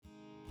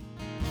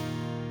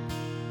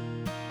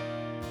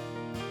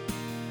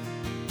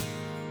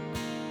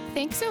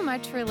Thanks so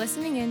much for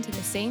listening in to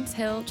the Saints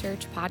Hill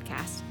Church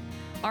podcast.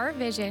 Our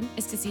vision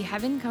is to see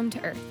heaven come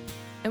to earth,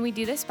 and we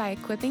do this by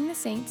equipping the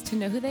saints to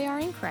know who they are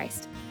in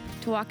Christ,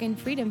 to walk in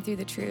freedom through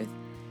the truth,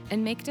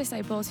 and make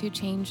disciples who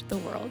change the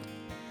world.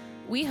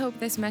 We hope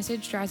this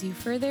message draws you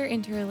further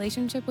into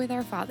relationship with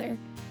our Father,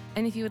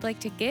 and if you would like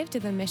to give to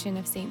the mission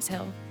of Saints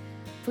Hill,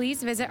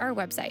 please visit our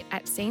website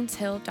at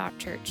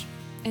saintshill.church.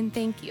 And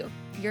thank you.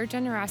 Your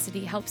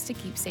generosity helps to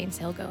keep Saints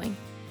Hill going.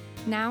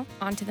 Now,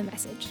 on to the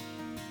message.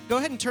 Go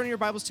ahead and turn your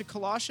Bibles to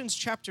Colossians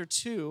chapter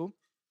 2.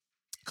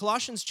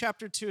 Colossians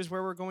chapter 2 is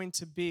where we're going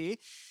to be.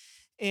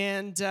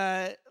 And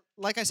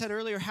like I said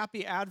earlier,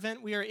 happy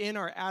Advent. We are in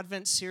our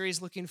Advent series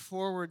looking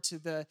forward to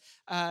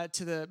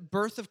the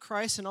birth of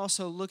Christ and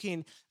also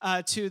looking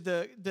to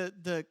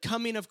the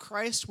coming of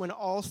Christ when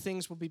all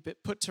things will be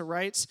put to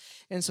rights.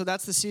 And so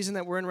that's the season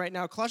that we're in right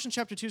now. Colossians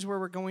chapter 2 is where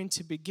we're going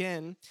to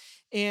begin.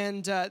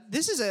 And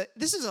this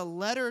is a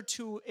letter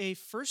to a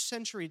first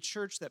century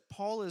church that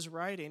Paul is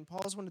writing.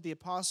 Paul is one of the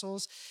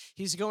apostles.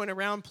 He's going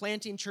around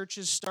planting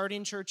churches,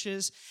 starting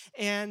churches,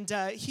 and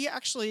he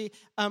actually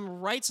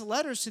writes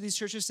letters to these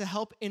churches to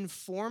help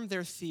inform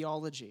their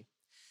theology,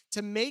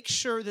 to make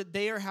sure that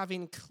they are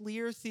having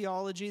clear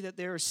theology, that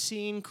they are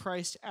seeing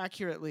Christ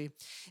accurately.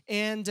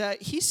 And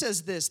he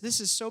says this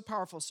is so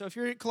powerful. So if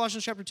you're at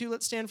Colossians chapter 2,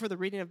 let's stand for the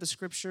reading of the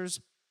scriptures.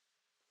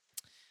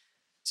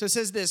 So it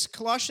says this,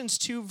 Colossians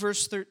 2,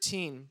 verse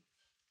 13.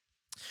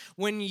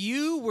 When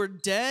you were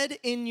dead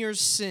in your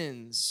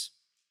sins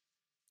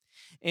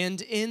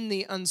and in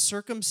the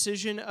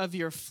uncircumcision of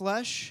your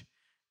flesh,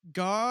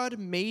 God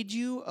made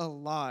you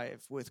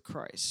alive with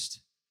Christ.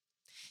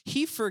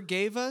 He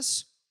forgave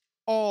us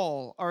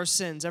all our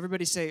sins.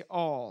 Everybody say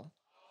all.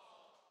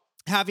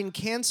 Having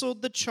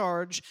canceled the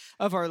charge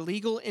of our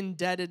legal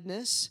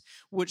indebtedness,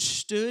 which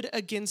stood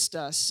against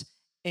us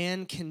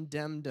and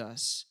condemned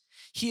us.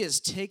 He has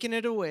taken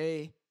it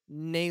away,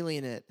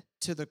 nailing it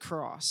to the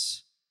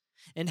cross.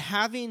 And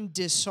having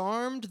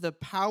disarmed the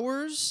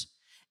powers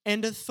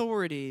and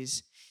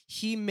authorities,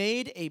 he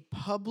made a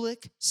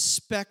public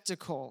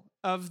spectacle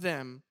of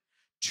them,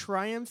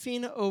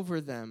 triumphing over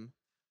them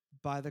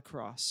by the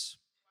cross.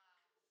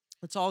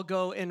 Let's all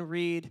go and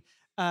read.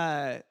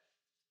 I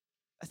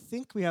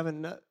think we have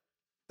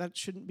that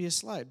shouldn't be a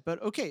slide,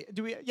 but okay.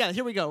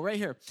 Here we go, right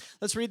here.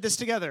 Let's read this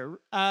together.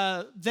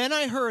 Then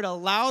I heard a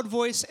loud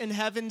voice in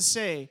heaven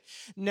say,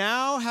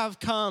 now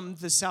have come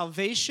the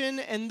salvation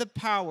and the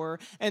power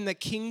and the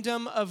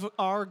kingdom of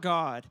our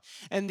God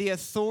and the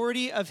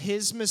authority of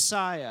his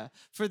Messiah.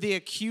 For the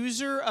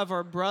accuser of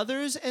our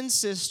brothers and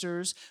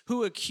sisters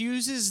who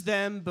accuses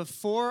them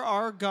before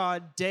our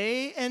God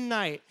day and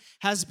night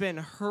has been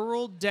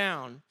hurled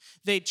down.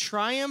 They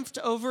triumphed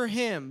over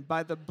him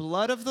by the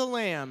blood of the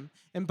Lamb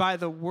and by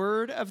the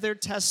word of their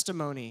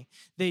testimony.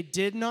 They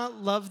did not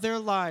love their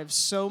lives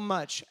so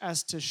much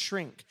as to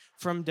shrink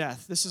from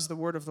death. This is the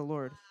word of the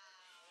Lord.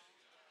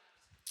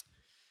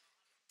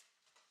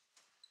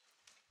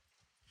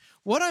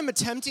 What I'm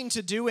attempting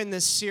to do in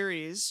this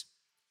series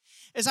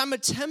is I'm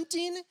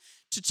attempting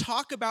to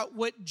talk about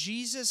what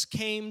Jesus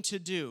came to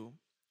do.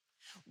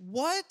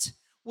 What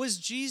was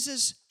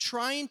Jesus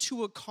trying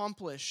to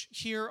accomplish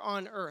here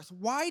on earth?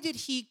 Why did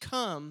he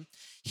come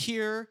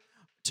here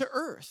to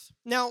earth?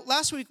 Now,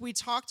 last week we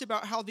talked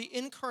about how the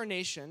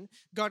incarnation,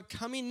 God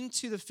coming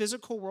into the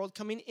physical world,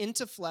 coming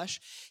into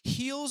flesh,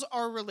 heals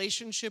our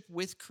relationship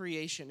with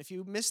creation. If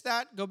you missed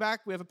that, go back.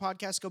 We have a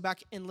podcast. Go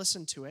back and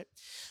listen to it.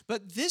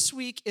 But this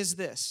week is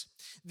this.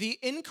 The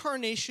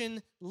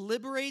incarnation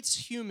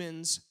liberates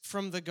humans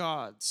from the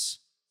gods.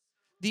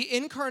 The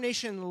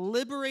incarnation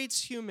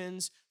liberates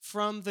humans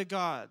from the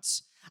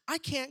gods. I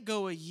can't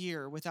go a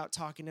year without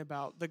talking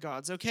about the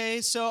gods, okay?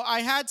 So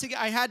I had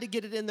to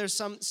get it in there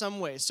some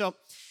way. So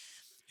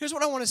here's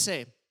what I want to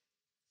say.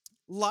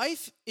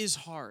 Life is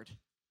hard.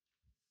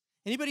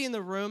 Anybody in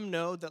the room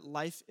know that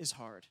life is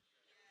hard?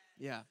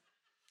 Yeah.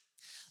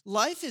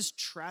 Life is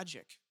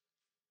tragic.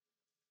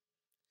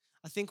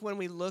 I think when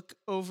we look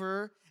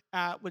over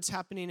at what's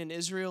happening in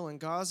Israel and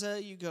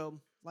Gaza, you go,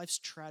 life's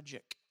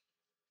tragic.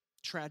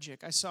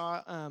 Tragic. I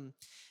saw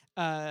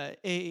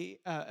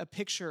a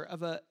picture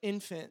of an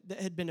infant that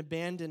had been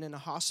abandoned in a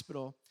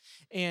hospital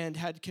and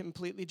had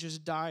completely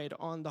just died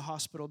on the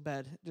hospital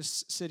bed,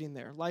 just sitting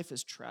there. Life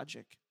is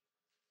tragic.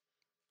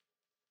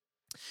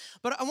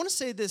 But I want to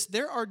say this,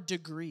 there are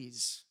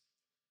degrees.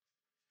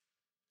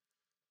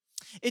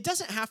 It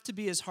doesn't have to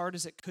be as hard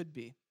as it could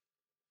be.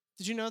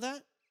 Did you know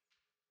that?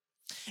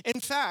 In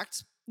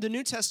fact, the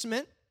New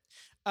Testament,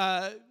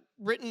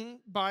 written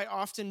by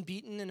often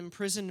beaten and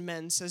imprisoned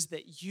men, says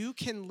that you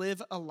can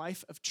live a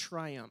life of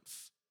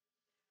triumph.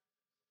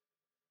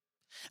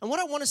 And what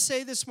I want to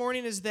say this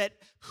morning is that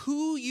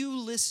who you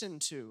listen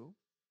to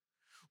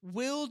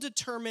will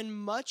determine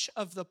much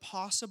of the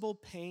possible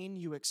pain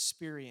you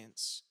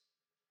experience.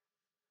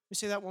 Let me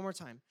say that one more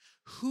time.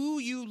 Who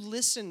you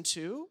listen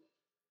to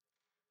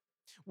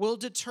will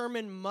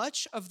determine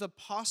much of the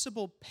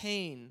possible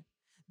pain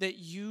that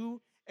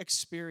you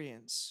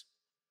experience.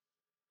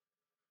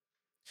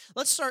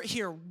 Let's start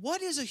here.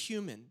 What is a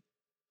human?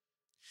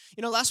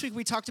 Last week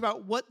we talked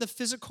about what the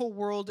physical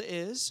world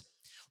is.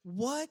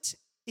 What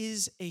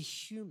is a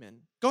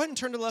human? Go ahead and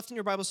turn to the left in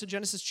your Bibles to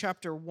Genesis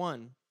chapter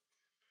 1.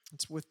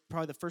 It's with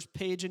probably the first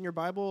page in your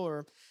Bible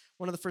or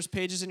one of the first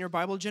pages in your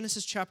Bible,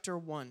 Genesis chapter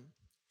 1.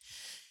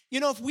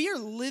 If we are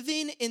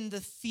living in the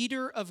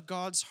theater of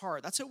God's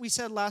heart, that's what we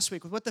said last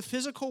week. With what the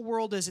physical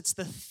world is, it's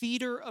the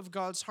theater of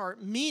God's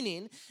heart,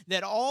 meaning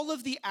that all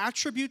of the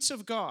attributes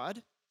of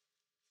God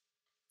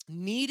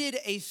needed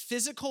a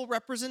physical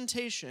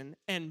representation,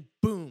 and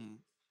boom,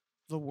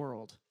 the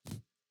world,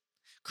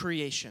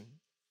 creation.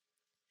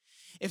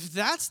 If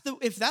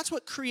that's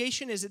what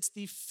creation is, it's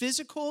the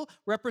physical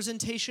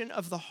representation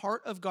of the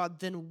heart of God,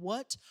 then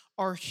what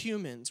are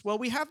humans? Well,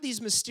 we have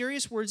these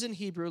mysterious words in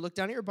Hebrew. Look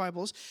down at your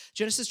Bibles.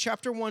 Genesis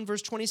chapter 1,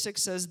 verse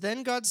 26 says,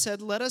 "Then God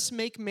said, let us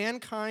make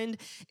mankind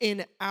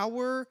in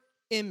our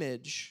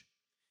image,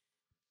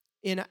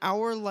 in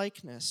our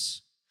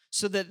likeness,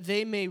 so that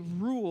they may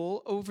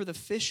rule over the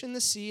fish in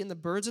the sea and the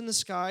birds in the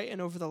sky and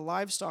over the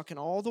livestock and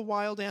all the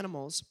wild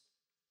animals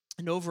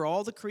and over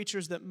all the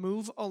creatures that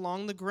move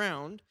along the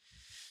ground.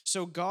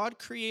 So God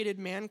created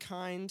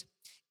mankind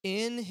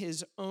in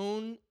his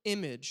own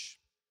image.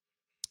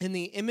 In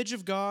the image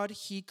of God,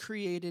 he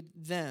created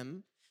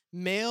them.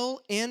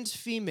 Male and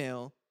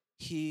female,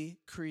 he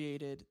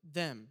created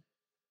them."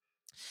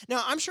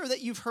 Now, I'm sure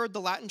that you've heard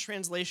the Latin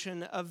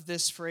translation of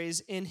this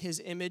phrase, "in his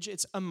image."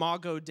 It's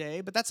imago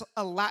Dei, but that's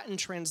a Latin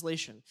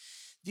translation.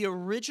 The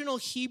original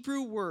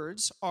Hebrew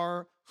words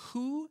are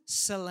hu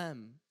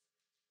selem.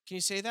 Can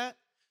you say that?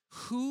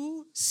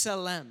 Hu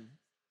selem.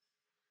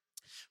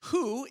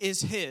 Hu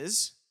is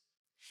his,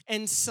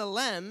 and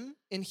selem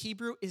in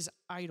Hebrew is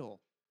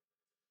idol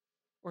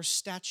or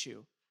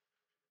statue.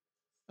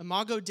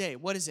 Imago Dei,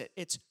 what is it?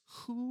 It's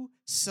hu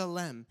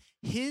selem.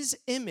 His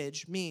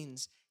image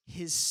means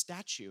his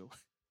statue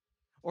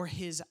or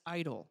his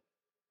idol.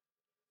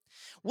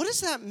 What does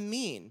that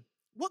mean?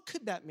 What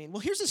could that mean?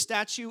 Well, here's a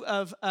statue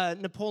of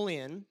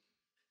Napoleon.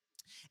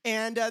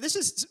 And this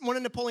is one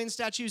of Napoleon's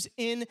statues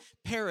in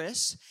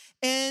Paris.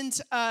 And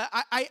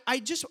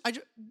I just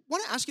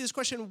want to ask you this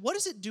question. What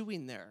is it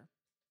doing there?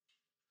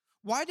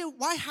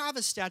 Why have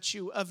a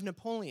statue of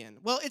Napoleon?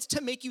 Well, it's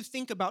to make you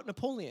think about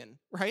Napoleon,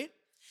 right?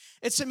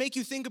 It's to make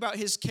you think about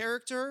his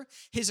character,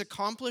 his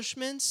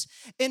accomplishments.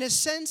 In a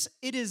sense,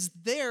 it is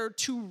there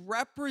to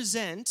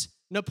represent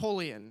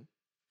Napoleon.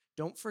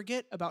 Don't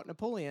forget about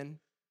Napoleon.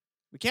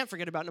 We can't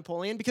forget about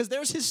Napoleon because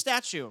there's his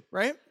statue,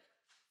 right?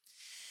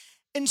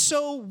 And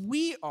so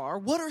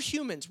what are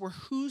humans? We're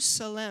hu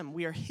selem.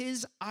 We are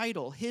his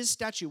idol, his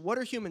statue. What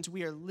are humans?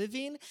 We are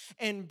living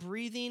and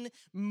breathing,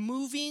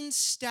 moving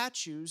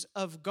statues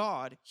of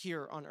God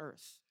here on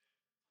earth.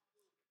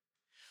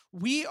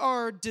 We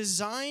are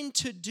designed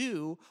to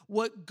do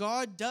what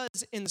God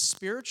does in the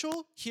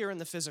spiritual here in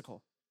the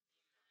physical.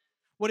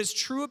 What is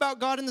true about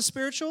God in the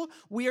spiritual,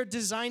 we are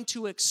designed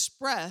to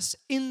express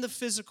in the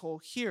physical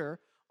here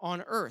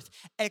on earth,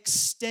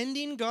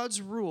 extending God's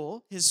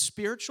rule, his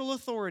spiritual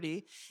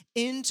authority,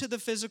 into the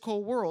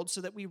physical world so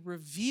that we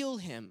reveal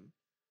him.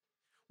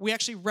 We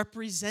actually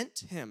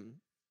represent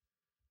him.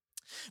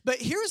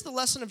 But here's the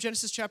lesson of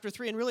Genesis chapter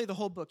 3, and really the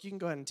whole book. You can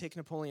go ahead and take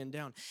Napoleon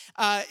down.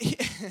 I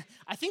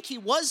think he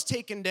was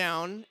taken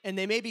down, and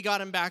they maybe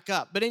got him back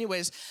up. But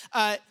anyways,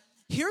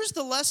 here's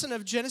the lesson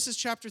of Genesis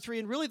chapter 3,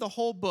 and really the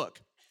whole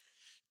book.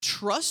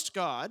 Trust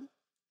God,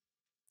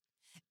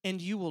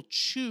 and you will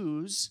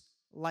choose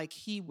like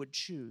he would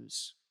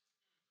choose.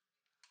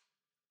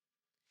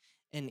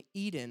 And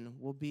Eden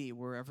will be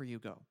wherever you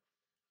go.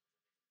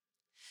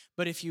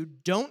 But if you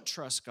don't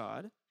trust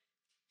God,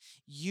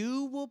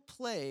 you will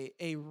play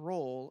a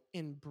role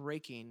in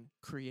breaking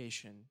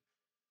creation.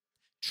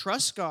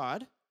 Trust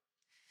God,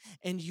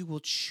 and you will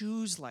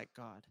choose like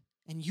God,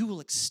 and you will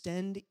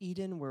extend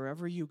Eden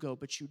wherever you go.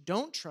 But you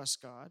don't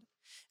trust God,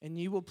 and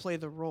you will play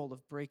the role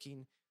of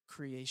breaking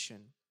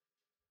creation.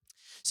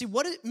 See,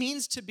 what it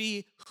means to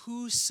be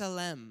hu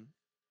selem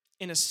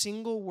in a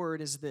single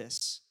word is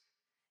this.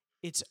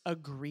 It's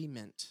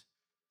agreement.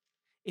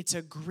 It's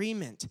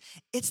agreement.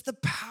 It's the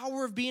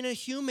power of being a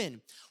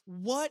human.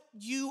 What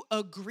you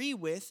agree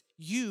with,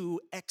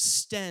 you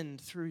extend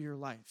through your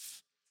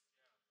life.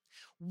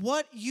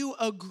 What you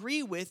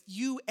agree with,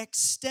 you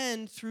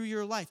extend through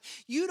your life.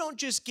 You don't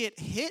just get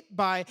hit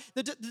by,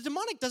 the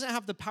demonic doesn't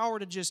have the power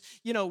to just,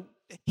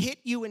 hit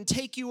you and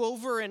take you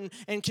over and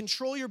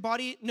control your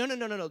body. No.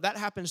 That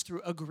happens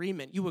through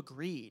agreement. You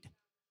agreed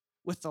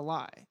with the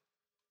lie.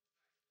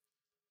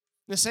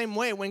 In the same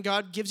way, when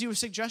God gives you a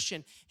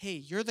suggestion, hey,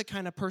 you're the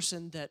kind of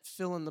person that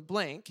fill in the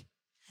blank,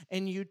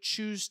 and you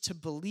choose to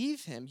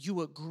believe him,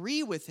 you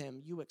agree with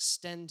him, you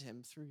extend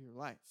him through your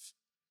life.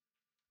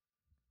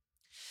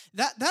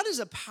 That is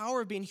a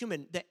power of being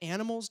human. The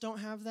animals don't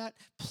have that.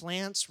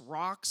 Plants,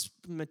 rocks,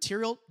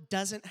 material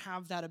doesn't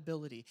have that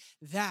ability.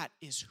 That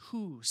is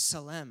hu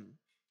selem.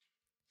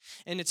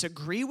 And it's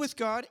agree with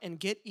God and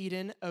get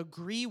Eden,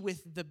 agree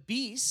with the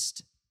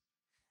beast,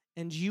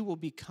 and you will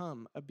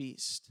become a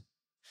beast.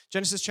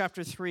 Genesis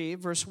chapter 3,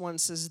 verse 1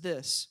 says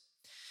this.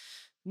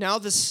 Now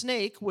the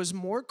snake was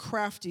more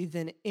crafty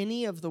than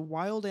any of the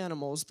wild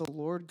animals the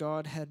Lord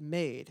God had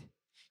made.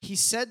 He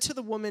said to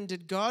the woman,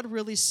 "Did God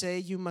really say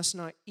you must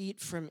not eat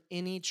from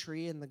any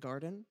tree in the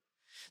garden?"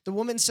 The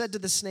woman said to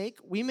the snake,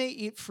 "We may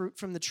eat fruit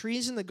from the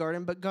trees in the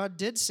garden, but God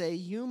did say,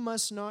 'You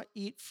must not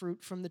eat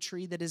fruit from the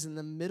tree that is in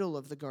the middle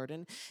of the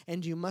garden,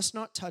 and you must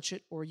not touch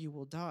it or you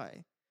will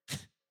die.'"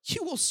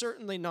 "You will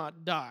certainly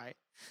not die,"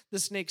 the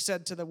snake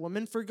said to the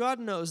woman, "for God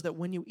knows that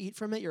when you eat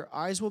from it, your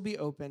eyes will be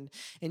opened,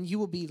 and you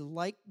will be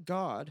like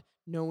God,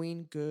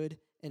 knowing good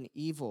and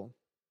evil."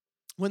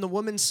 When the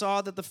woman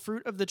saw that the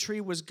fruit of the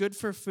tree was good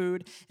for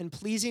food and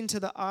pleasing to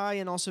the eye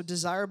and also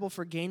desirable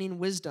for gaining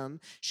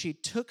wisdom, she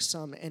took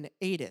some and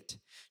ate it.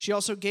 She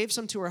also gave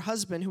some to her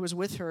husband who was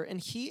with her, and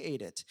he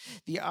ate it.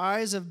 The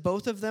eyes of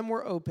both of them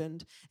were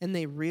opened, and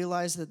they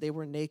realized that they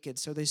were naked.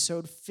 So they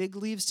sewed fig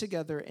leaves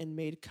together and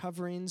made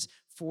coverings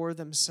for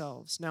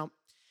themselves. Now,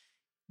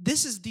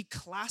 this is the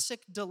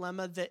classic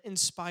dilemma that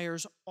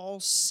inspires all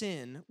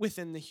sin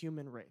within the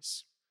human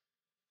race.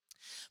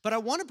 But I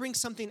want to bring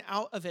something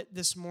out of it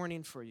this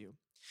morning for you.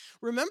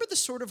 Remember the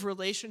sort of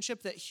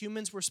relationship that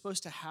humans were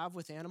supposed to have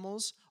with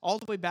animals? All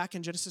the way back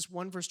in Genesis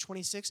 1, verse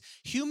 26.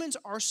 Humans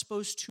are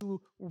supposed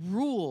to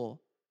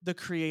rule the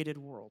created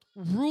world,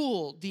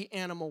 rule the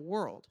animal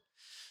world.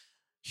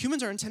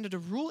 Humans are intended to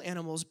rule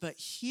animals, but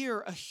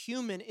here a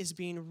human is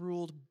being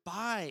ruled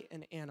by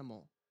an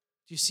animal.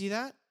 Do you see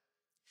that?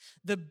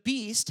 The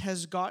beast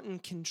has gotten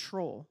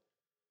control.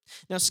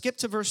 Now skip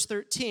to verse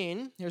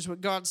 13. Here's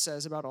what God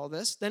says about all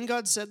this. Then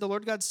the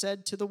Lord God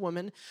said to the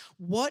woman,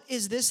 "What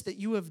is this that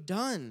you have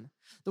done?"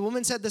 The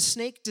woman said, "The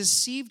snake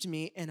deceived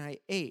me and I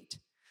ate."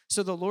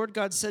 So the Lord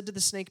God said to the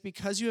snake,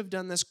 "Because you have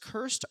done this,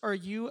 cursed are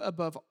you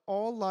above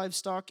all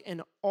livestock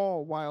and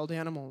all wild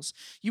animals.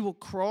 You will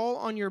crawl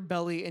on your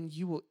belly and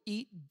you will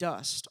eat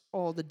dust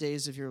all the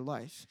days of your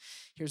life."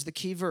 Here's the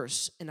key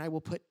verse. "And I will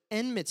put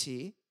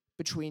enmity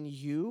between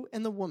you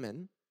and the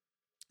woman,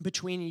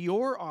 between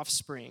your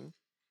offspring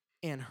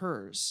and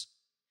hers.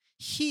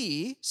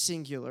 He,"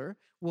 singular,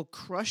 "will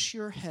crush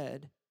your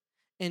head,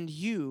 and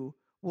you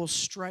will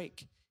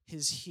strike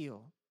his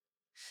heel."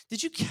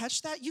 Did you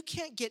catch that? You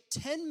can't get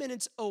 10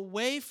 minutes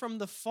away from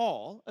the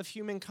fall of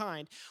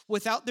humankind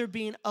without there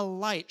being a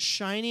light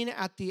shining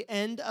at the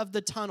end of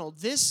the tunnel.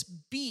 This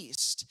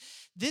beast,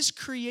 this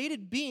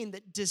created being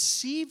that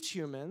deceived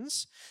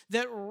humans,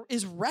 that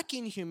is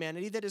wrecking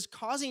humanity, that is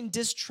causing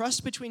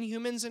distrust between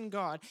humans and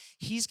God,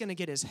 he's going to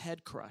get his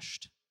head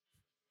crushed.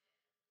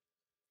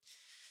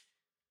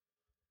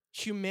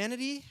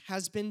 Humanity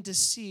has been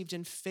deceived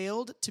and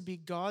failed to be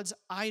God's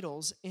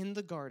idols in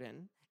the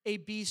garden. A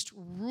beast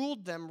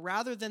ruled them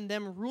rather than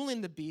them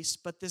ruling the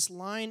beast, but this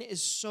line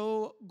is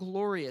so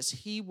glorious.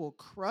 He will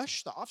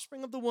crush the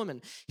offspring of the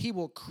woman. He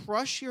will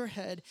crush your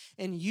head,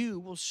 and you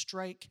will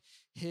strike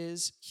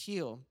his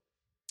heel.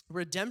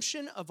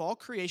 Redemption of all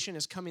creation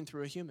is coming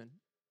through a human.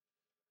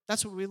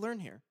 That's what we learn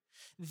here.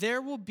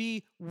 There will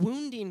be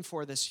wounding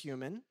for this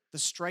human, the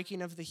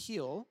striking of the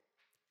heel,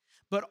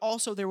 but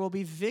also there will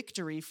be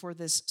victory for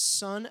this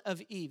son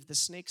of Eve, the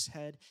snake's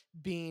head,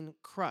 being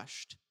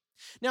crushed.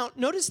 Now,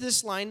 notice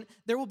this line,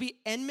 "There will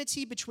be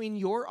enmity between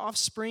your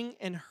offspring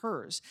and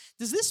hers."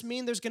 Does this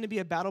mean there's going to be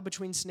a battle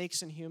between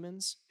snakes and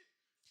humans?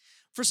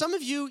 For some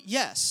of you,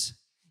 yes.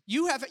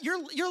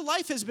 Your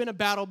life has been a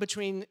battle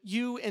between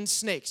you and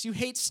snakes. You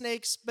hate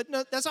snakes, but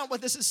no, that's not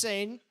what this is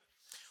saying.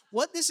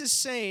 What this is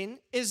saying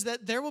is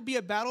that there will be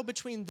a battle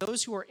between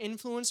those who are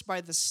influenced by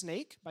the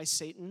snake, by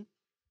Satan,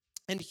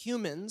 and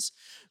humans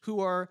who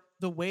are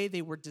the way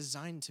they were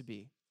designed to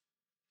be.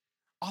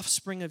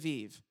 Offspring of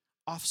Eve,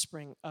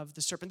 offspring of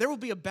the serpent. There will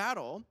be a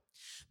battle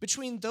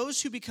between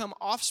those who become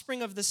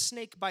offspring of the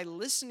snake by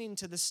listening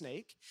to the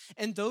snake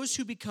and those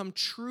who become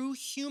true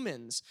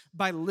humans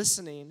by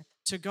listening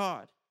to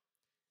God.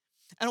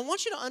 And I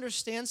want you to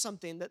understand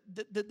something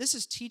that this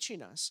is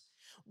teaching us.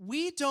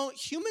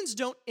 Humans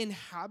don't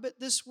inhabit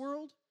this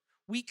world.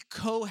 We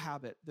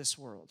cohabit this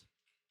world.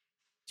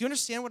 Do you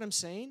understand what I'm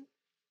saying?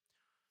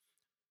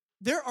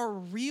 There are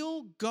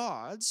real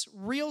gods,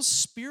 real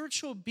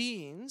spiritual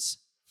beings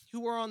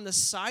who are on the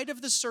side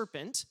of the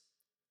serpent,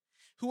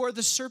 who are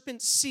the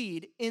serpent's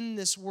seed in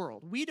this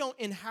world. We don't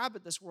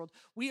inhabit this world.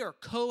 We are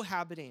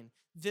cohabiting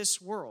this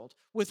world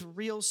with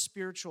real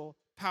spiritual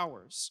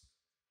powers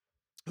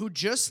who,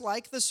 just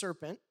like the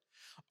serpent,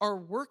 are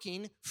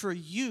working for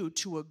you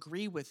to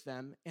agree with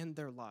them and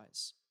their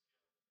lies.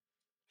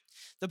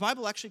 The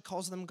Bible actually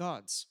calls them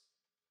gods.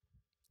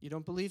 You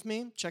don't believe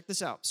me? Check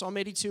this out. Psalm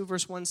 82,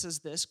 verse 1 says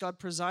this: "God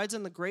presides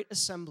in the great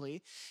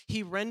assembly.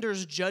 He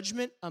renders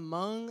judgment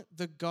among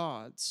the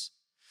gods.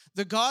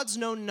 The gods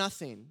know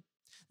nothing.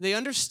 They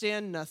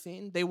understand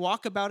nothing. They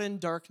walk about in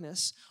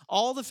darkness.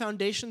 All the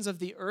foundations of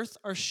the earth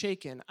are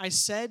shaken. I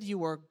said,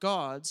 you are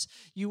gods.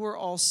 You are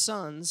all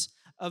sons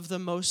of the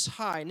Most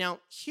High."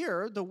 Now,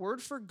 here, the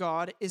word for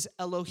God is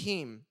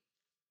Elohim.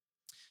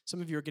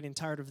 Some of you are getting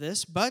tired of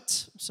this,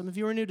 but some of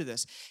you are new to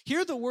this.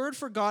 Here, the word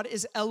for God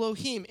is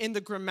Elohim. In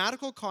the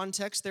grammatical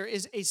context, there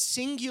is a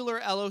singular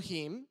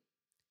Elohim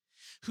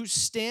who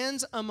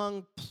stands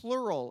among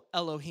plural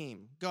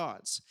Elohim,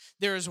 gods.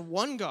 There is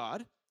one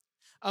God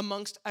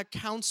amongst a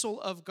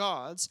council of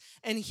gods.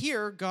 And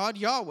here, God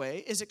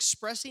Yahweh is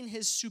expressing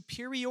his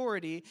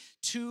superiority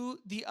to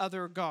the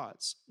other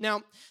gods.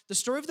 Now, the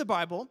story of the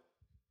Bible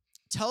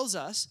tells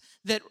us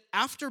that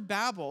after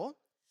Babel,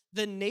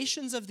 the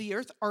nations of the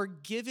earth are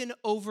given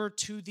over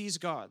to these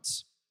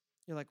gods.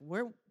 You're like,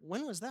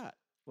 when was that?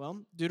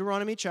 Well,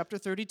 Deuteronomy chapter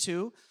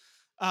 32,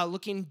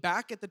 looking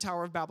back at the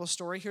Tower of Babel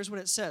story, here's what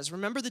it says.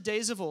 Remember the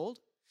days of old.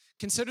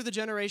 Consider the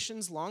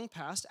generations long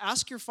past.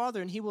 Ask your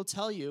father, and he will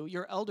tell you,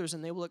 your elders,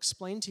 and they will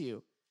explain to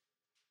you.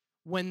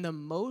 When the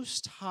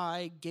Most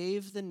High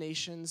gave the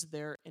nations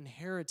their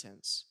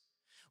inheritance,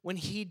 when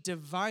he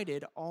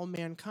divided all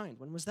mankind.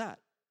 When was that?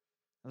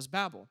 That was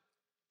Babel.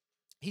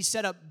 He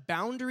set up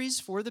boundaries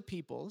for the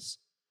peoples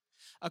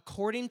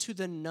according to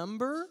the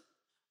number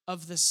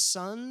of the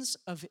sons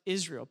of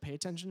Israel. Pay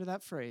attention to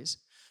that phrase.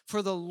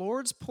 For the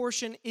Lord's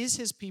portion is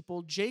his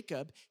people,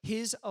 Jacob,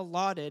 his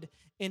allotted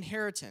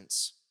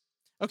inheritance.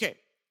 Okay,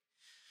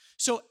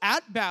 so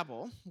at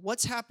Babel,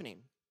 what's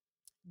happening?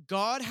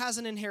 God has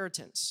an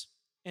inheritance,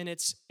 and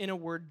it's in a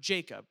word,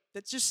 Jacob.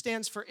 That just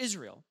stands for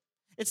Israel.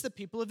 It's the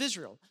people of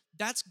Israel.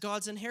 That's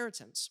God's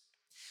inheritance.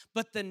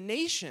 But the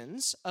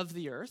nations of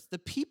the earth, the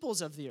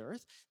peoples of the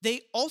earth,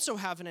 they also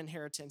have an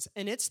inheritance,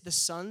 and it's the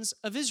sons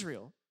of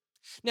Israel.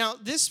 Now,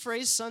 this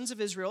phrase, sons of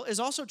Israel, is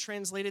also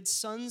translated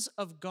sons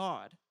of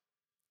God.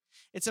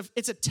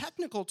 It's a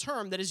technical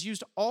term that is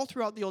used all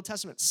throughout the Old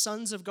Testament,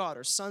 sons of God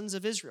or sons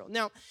of Israel.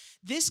 Now,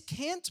 this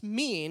can't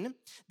mean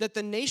that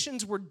the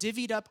nations were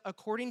divvied up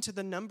according to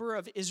the number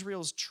of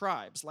Israel's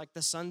tribes, like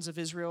the sons of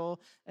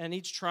Israel, and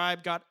each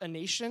tribe got a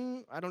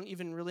nation. I don't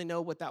even really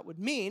know what that would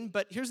mean,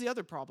 but here's the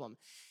other problem.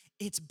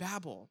 It's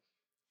Babel.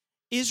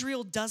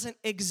 Israel doesn't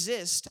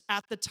exist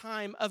at the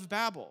time of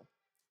Babel.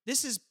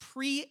 This is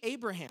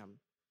pre-Abraham,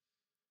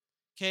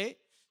 okay?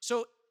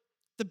 So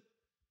the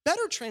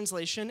better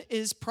translation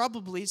is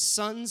probably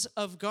sons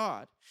of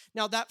God.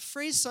 Now, that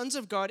phrase, sons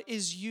of God,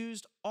 is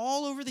used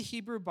all over the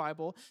Hebrew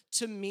Bible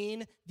to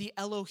mean the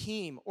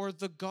Elohim, or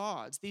the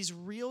gods, these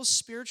real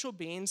spiritual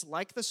beings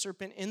like the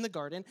serpent in the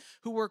garden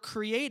who were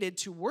created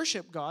to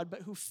worship God,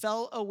 but who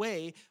fell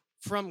away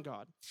from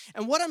God.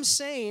 And what I'm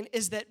saying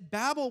is that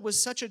Babel was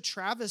such a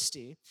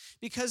travesty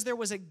because there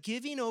was a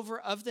giving over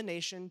of the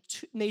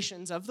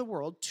nations of the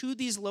world to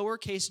these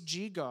lowercase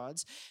g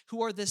gods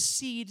who are the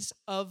seeds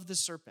of the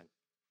serpent.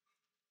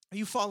 Are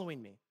you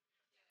following me?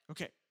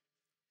 Okay.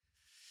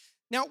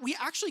 Now, we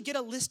actually get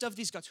a list of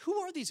these gods. Who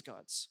are these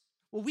gods?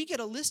 Well, we get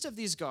a list of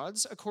these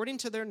gods according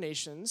to their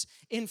nations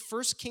in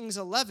 1 Kings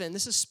 11.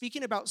 This is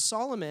speaking about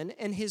Solomon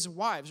and his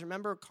wives.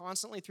 Remember,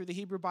 constantly through the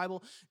Hebrew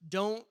Bible,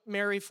 don't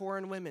marry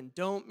foreign women,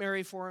 don't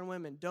marry foreign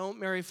women, don't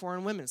marry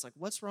foreign women. It's like,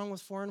 what's wrong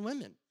with foreign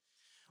women?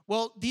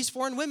 Well, these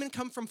foreign women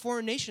come from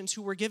foreign nations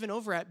who were given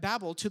over at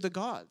Babel to the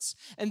gods.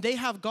 And they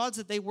have gods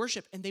that they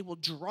worship, and they will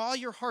draw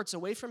your hearts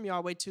away from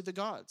Yahweh to the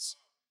gods.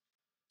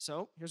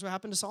 So here's what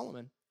happened to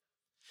Solomon.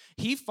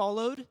 He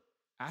followed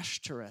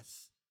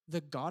Ashtoreth,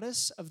 the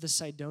goddess of the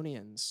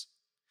Sidonians,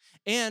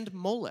 and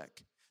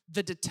Molech,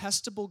 the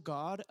detestable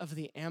god of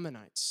the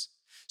Ammonites.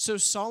 So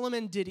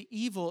Solomon did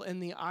evil in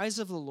the eyes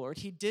of the Lord.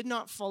 He did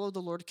not follow the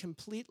Lord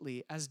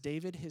completely as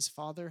David his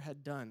father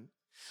had done.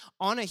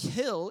 On a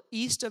hill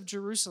east of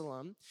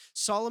Jerusalem,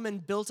 Solomon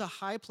built a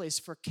high place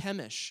for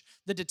Chemosh,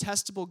 the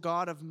detestable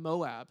god of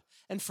Moab,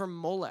 and for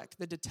Molech,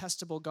 the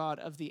detestable god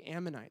of the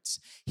Ammonites.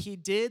 He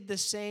did the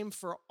same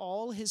for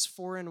all his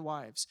foreign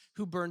wives,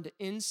 who burned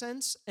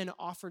incense and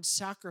offered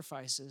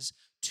sacrifices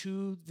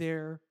to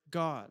their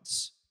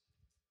gods.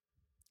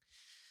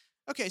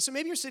 Okay, so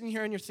maybe you're sitting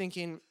here and you're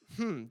thinking,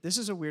 this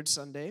is a weird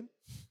Sunday.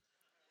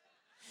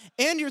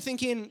 And you're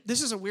thinking,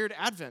 this is a weird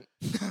Advent.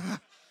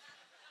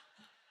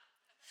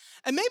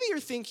 And maybe you're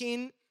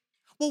thinking,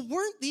 well,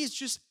 weren't these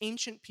just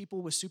ancient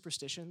people with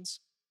superstitions?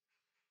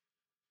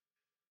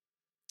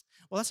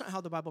 Well, that's not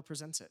how the Bible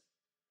presents it.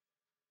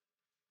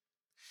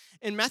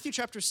 In Matthew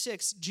chapter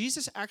 6,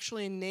 Jesus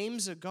actually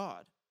names a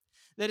God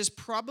that is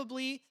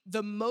probably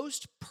the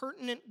most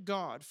pertinent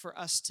God for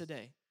us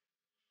today.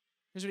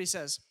 Here's what he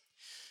says.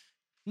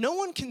 No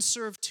one can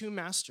serve two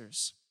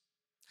masters.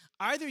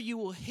 Either you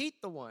will hate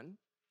the one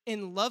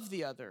and love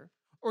the other,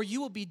 or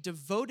you will be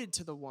devoted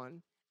to the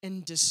one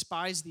and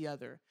despise the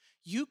other.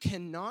 You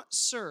cannot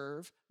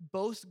serve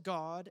both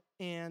God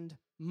and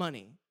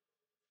money.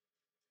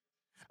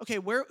 Okay,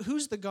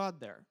 who's the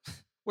God there?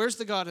 Where's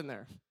the God in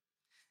there?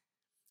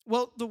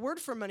 Well, the word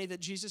for money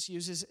that Jesus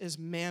uses is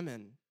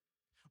mammon,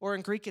 or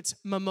in Greek it's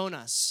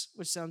mammonas,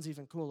 which sounds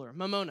even cooler,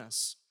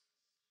 mammonas.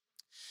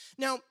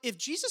 Now, if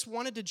Jesus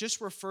wanted to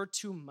just refer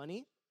to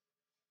money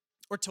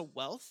or to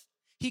wealth,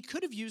 he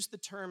could have used the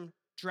term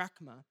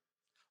drachma,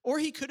 or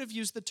he could have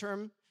used the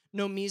term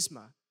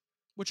nomisma,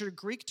 which are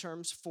Greek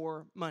terms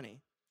for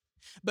money.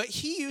 But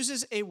he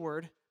uses a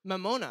word,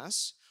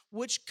 mammonas,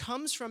 which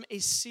comes from a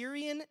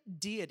Syrian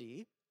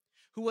deity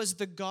who was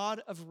the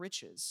god of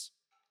riches.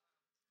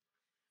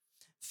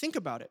 Think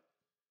about it.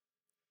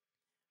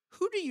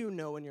 Who do you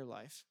know in your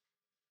life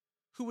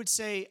who would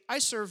say, I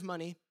serve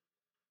money.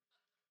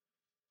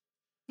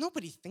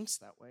 Nobody thinks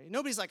that way.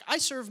 Nobody's like, I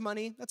serve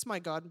money. That's my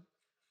God.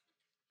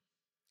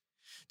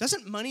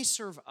 Doesn't money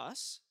serve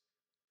us?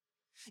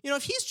 You know,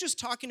 if he's just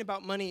talking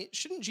about money,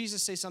 shouldn't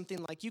Jesus say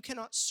something like, you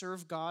cannot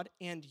serve God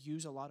and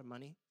use a lot of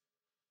money?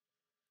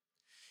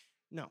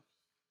 No.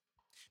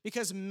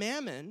 Because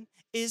mammon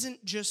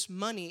isn't just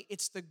money,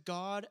 it's the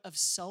God of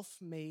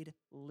self-made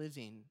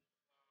living.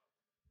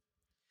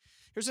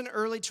 Here's an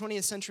early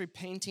 20th century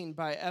painting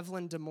by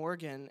Evelyn de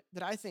Morgan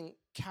that I think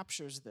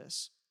captures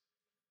this.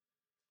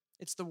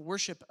 It's the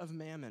worship of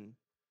mammon.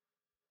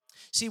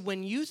 See,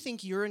 when you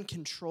think you're in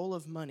control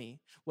of money,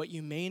 what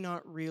you may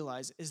not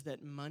realize is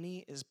that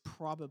money is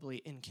probably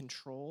in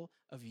control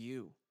of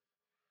you.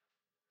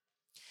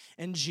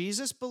 And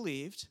Jesus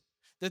believed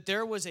that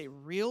there was a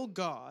real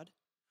God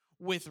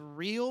with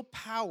real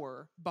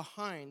power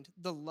behind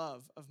the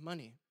love of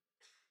money.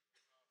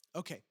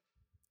 Okay,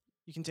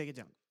 you can take it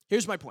down.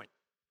 Here's my point.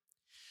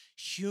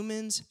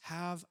 Humans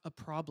have a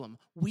problem.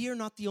 We are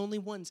not the only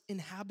ones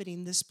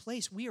inhabiting this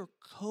place. We are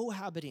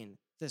cohabiting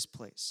this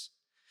place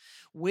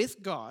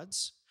with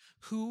gods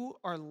who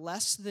are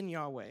less than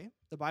Yahweh.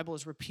 The Bible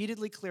is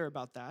repeatedly clear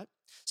about that.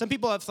 Some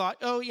people have thought,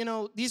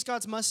 these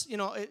gods must,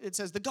 it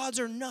says the gods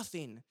are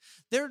nothing.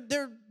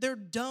 They're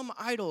dumb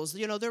idols,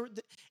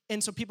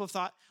 and so people have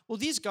thought, well,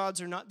 these gods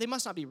are not, they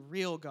must not be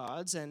real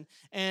gods, and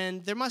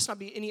there must not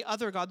be any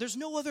other God. There's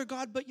no other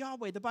God but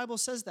Yahweh. The Bible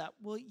says that.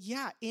 Well,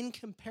 yeah, in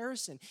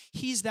comparison,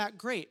 he's that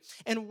great.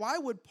 And why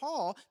would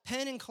Paul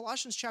pen in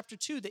Colossians chapter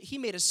 2 that he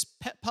made a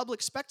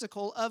public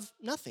spectacle of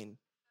nothing?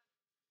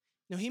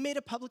 No, he made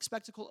a public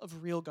spectacle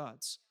of real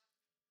gods.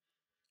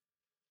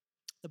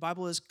 The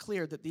Bible is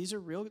clear that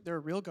there are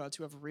real gods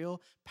who have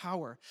real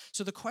power.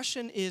 So the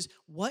question is,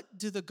 what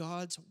do the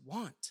gods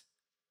want?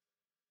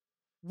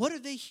 What are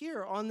they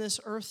here on this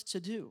earth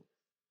to do?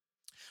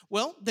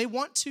 Well, they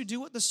want to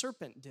do what the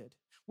serpent did,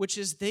 which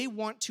is they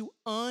want to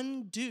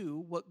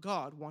undo what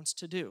God wants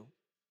to do.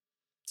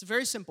 It's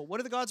very simple. What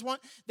do the gods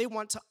want? They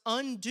want to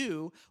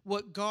undo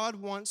what God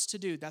wants to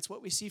do. That's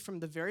what we see from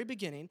the very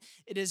beginning.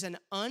 It is an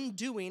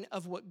undoing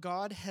of what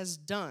God has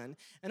done.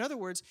 In other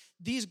words,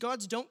 these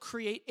gods don't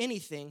create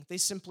anything. They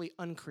simply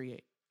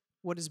uncreate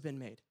what has been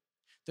made.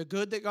 The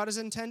good that God has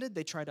intended,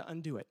 they try to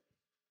undo it.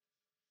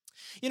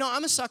 You know,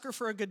 I'm a sucker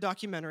for a good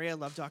documentary. I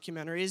love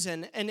documentaries.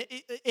 And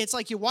it's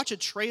like you watch a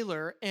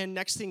trailer, and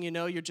next thing you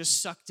know, you're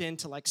just sucked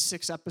into like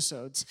 6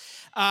 episodes.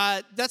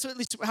 That's at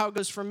least how it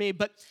goes for me.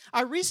 But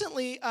I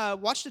recently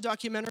watched a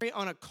documentary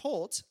on a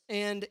cult,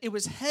 and it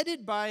was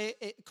headed by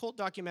cult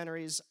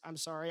documentaries. I'm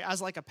sorry.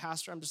 As like a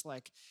pastor, I'm just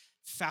like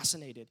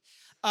fascinated.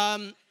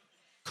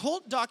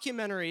 Cult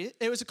documentary.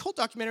 It was a cult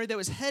documentary that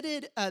was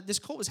headed, this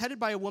cult was headed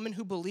by a woman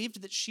who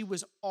believed that she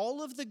was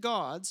all of the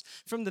gods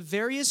from the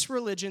various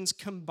religions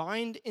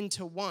combined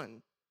into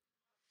one.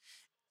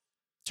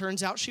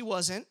 Turns out she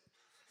wasn't.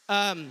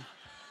 But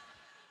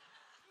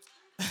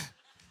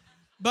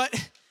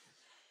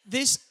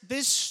this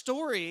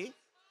story,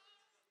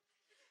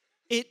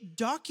 it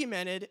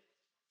documented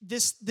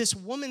this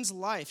woman's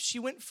life. She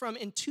went from,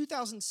 in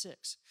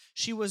 2006,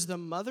 she was the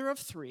mother of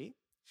 3.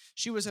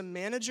 She was a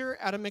manager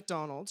at a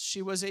McDonald's.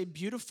 She was a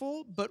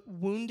beautiful but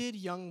wounded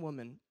young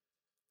woman.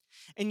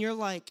 And you're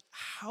like,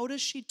 how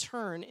does she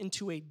turn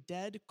into a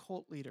dead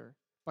cult leader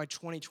by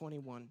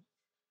 2021?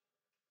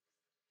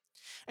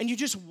 And you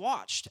just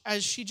watched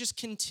as she just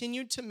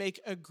continued to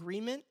make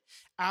agreement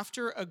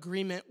after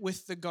agreement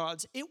with the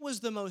gods. It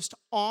was the most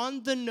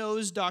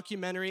on-the-nose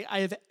documentary I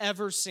have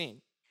ever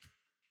seen.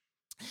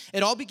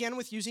 It all began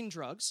with using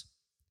drugs.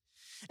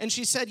 And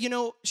she said,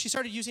 she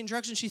started using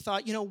drugs, and she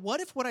thought, what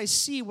if what I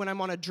see when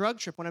I'm on a drug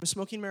trip, when I'm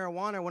smoking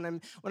marijuana,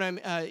 when I'm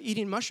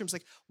eating mushrooms,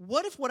 like,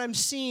 what if what I'm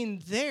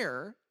seeing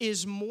there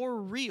is more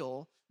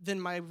real than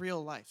my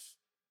real life?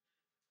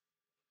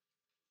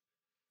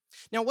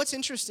 Now, what's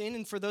interesting,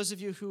 and for those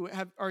of you who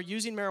are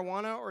using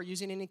marijuana or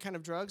using any kind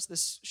of drugs,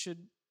 this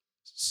should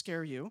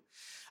scare you,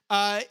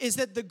 is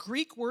that the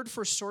Greek word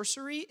for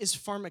sorcery is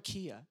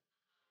pharmakia,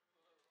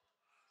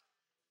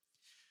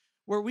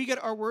 where we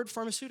get our word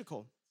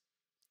pharmaceutical.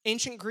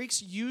 Ancient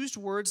Greeks used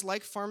words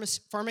like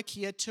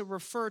pharmakia to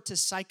refer to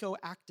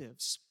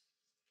psychoactives.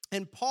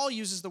 And Paul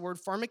uses the word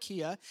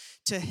pharmakia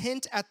to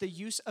hint at the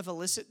use of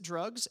illicit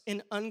drugs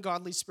and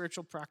ungodly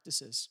spiritual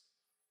practices.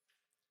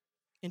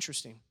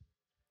 Interesting.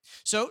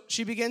 So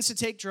she begins to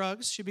take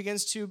drugs. She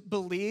begins to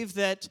believe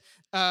that,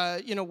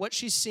 what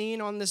she's seeing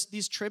on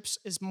these trips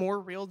is more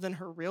real than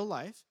her real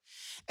life.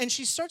 And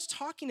she starts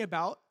talking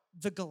about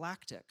the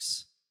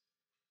Galactics,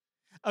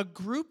 a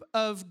group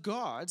of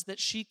gods that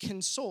she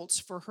consults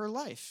for her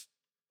life.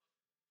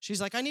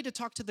 She's like, I need to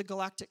talk to the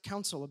Galactic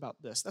Council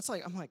about this.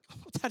 I'm like,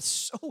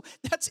 oh,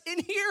 that's in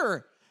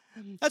here.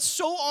 That's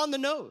so on the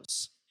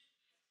nose.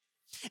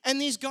 And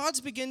these gods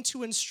begin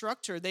to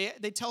instruct her. They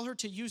tell her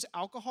to use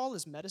alcohol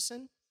as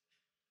medicine.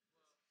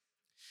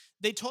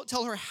 They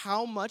tell her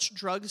how much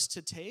drugs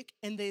to take,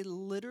 and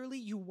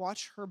you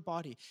watch her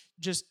body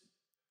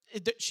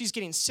she's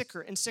getting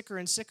sicker and sicker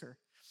and sicker.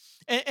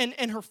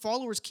 And her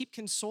followers keep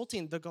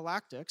consulting the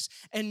Galactics,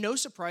 and no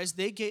surprise,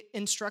 they get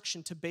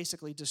instruction to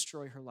basically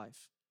destroy her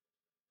life.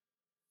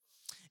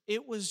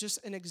 It was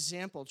just an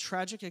example,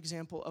 tragic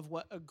example of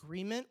what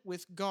agreement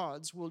with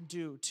gods will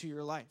do to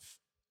your life.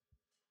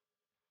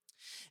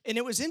 And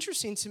it was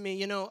interesting to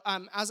me,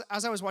 as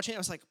I was watching it, I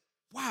was like,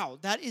 wow,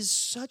 that is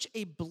such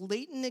a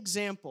blatant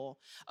example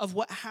of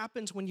what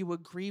happens when you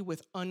agree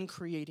with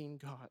uncreating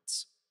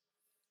gods.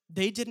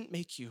 They didn't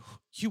make you.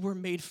 You were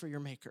made for your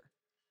maker.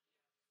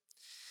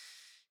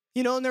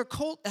 And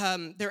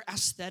their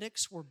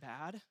aesthetics were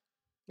bad.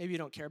 Maybe you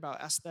don't care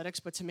about aesthetics,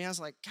 but to me, I was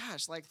like,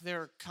 gosh, like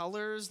their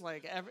colors,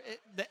 like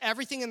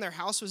everything in their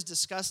house was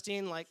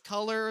disgusting, like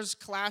colors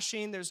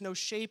clashing. There's no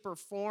shape or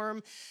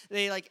form.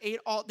 They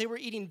they were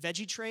eating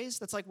veggie trays.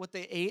 That's like what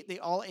they ate. They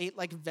all ate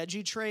like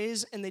veggie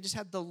trays, and they just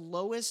had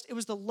it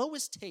was the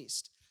lowest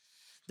taste.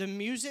 The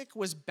music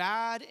was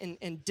bad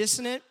and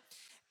dissonant.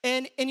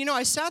 And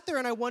I sat there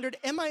and I wondered,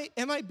 am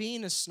I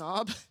being a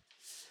snob?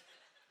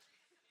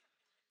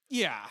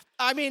 Yeah,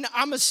 I mean,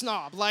 I'm a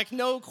snob, like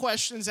no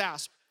questions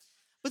asked.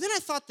 But then I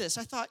thought,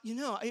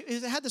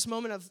 I had this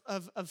moment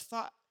of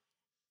thought.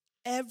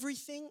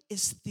 Everything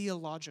is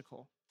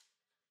theological.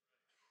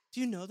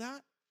 Do you know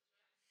that?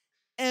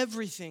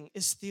 Everything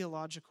is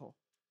theological.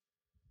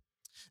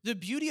 The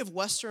beauty of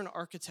Western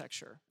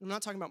architecture, I'm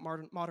not talking about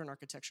modern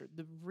architecture,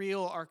 the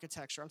real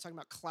architecture, I'm talking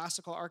about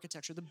classical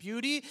architecture. The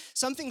beauty,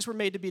 some things were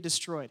made to be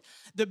destroyed.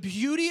 The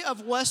beauty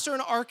of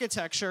Western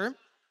architecture,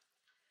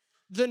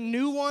 the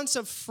nuance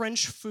of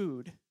French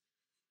food,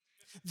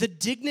 the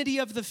dignity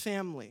of the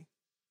family,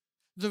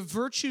 the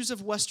virtues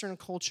of Western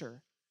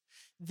culture,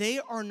 they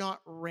are not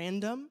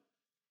random.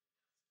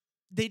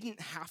 They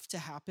didn't have to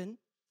happen.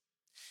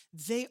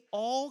 They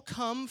all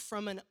come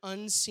from an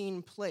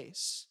unseen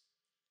place,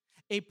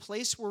 a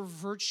place where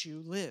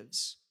virtue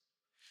lives.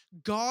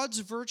 God's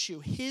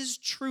virtue, his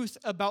truth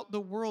about the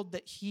world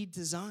that he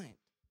designed.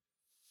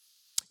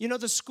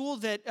 The school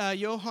that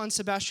Johann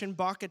Sebastian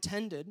Bach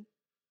attended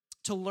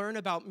to learn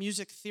about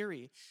music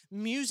theory,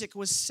 music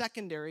was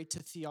secondary to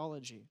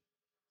theology.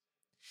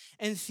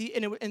 And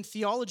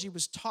theology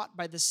was taught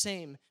by the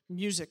same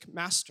music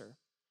master,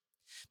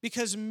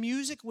 because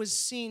music was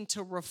seen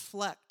to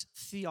reflect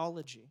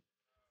theology.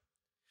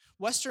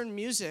 Western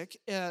music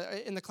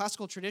in the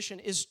classical tradition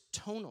is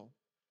tonal,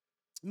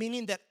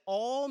 meaning that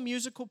all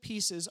musical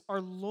pieces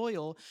are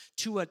loyal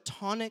to a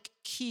tonic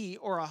key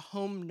or a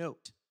home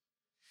note.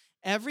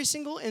 Every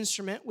single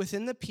instrument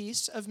within the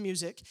piece of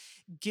music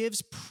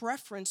gives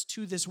preference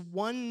to this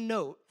one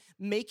note,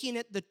 making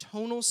it the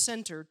tonal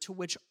center to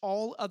which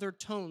all other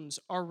tones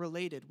are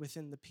related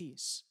within the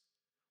piece.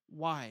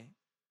 Why?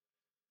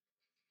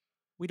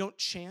 We don't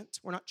chant.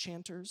 We're not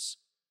chanters.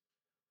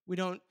 We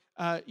don't,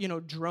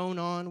 drone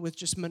on with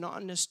just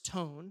monotonous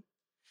tone.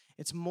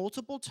 It's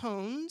multiple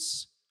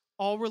tones,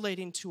 all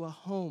relating to a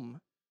home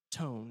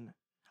tone,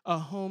 a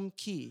home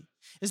key.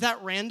 Is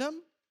that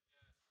random?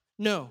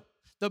 No.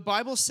 The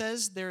Bible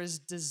says there is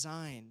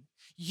design.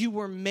 You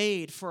were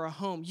made for a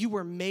home. You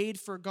were made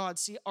for God.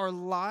 See, our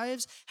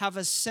lives have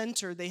a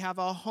center. They have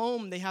a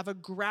home. They have a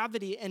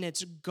gravity, and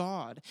it's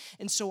God.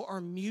 And so our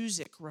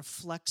music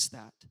reflects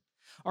that.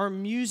 Our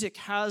music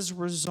has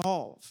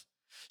resolve.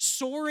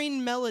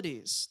 Soaring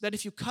melodies that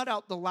if you cut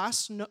out the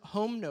last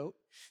home note,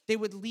 they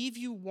would leave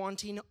you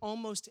wanting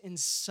almost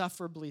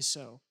insufferably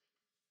so.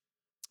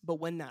 But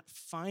when that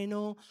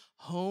final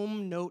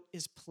home note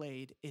is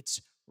played,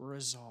 it's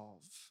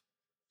resolve.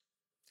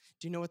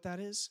 Do you know what that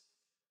is?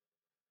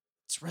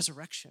 It's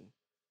resurrection.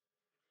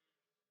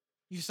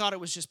 You thought it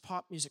was just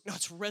pop music. No,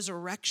 it's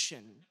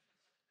resurrection.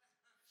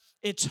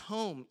 It's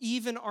home.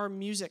 Even our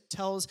music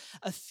tells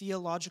a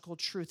theological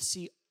truth.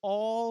 See,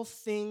 all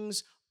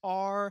things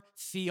are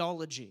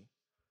theology.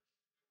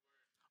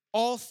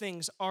 All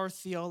things are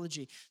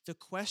theology. The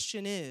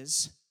question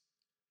is,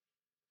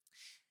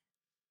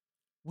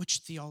 which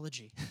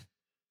theology?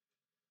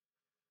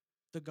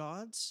 The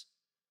gods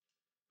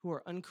who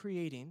are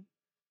uncreating,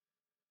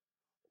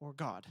 or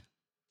God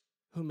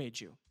who made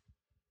you?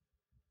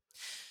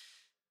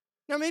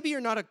 Now, maybe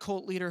you're not a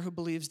cult leader who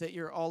believes that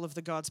you're all of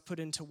the gods put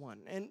into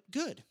one, and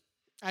good.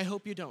 I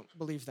hope you don't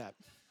believe that.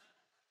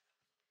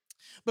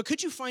 But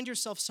could you find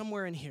yourself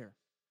somewhere in here?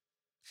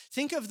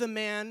 Think of the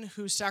man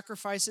who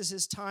sacrifices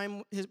his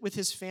time with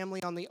his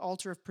family on the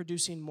altar of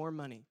producing more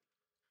money.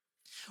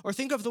 Or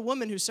think of the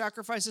woman who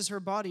sacrifices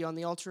her body on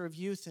the altar of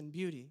youth and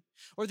beauty.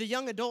 Or the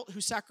young adult who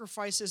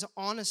sacrifices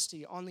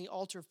honesty on the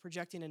altar of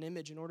projecting an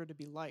image in order to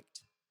be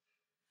liked.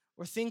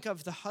 Or think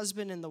of the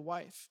husband and the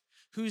wife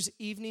whose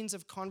evenings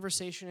of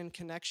conversation and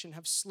connection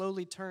have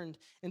slowly turned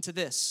into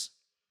this.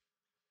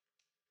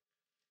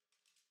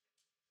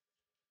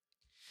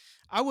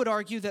 I would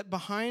argue that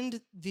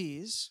behind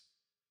these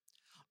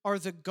are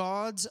the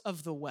gods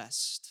of the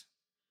West: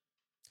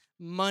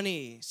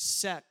 money,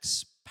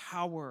 sex,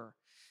 power,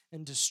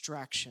 and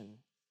distraction,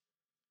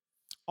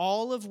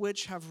 all of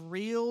which have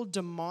real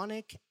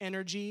demonic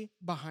energy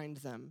behind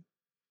them.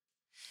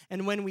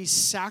 And when we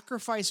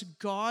sacrifice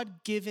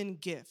God-given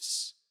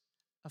gifts,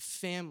 a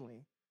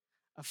family,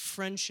 of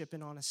friendship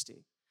and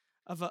honesty,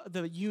 of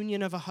the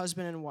union of a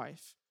husband and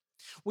wife.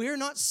 We are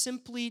not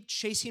simply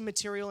chasing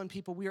material and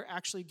people. We are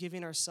actually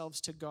giving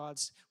ourselves to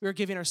God's. We are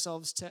giving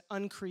ourselves to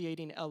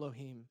uncreating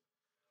Elohim.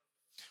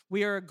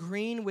 We are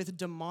agreeing with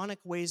demonic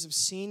ways of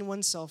seeing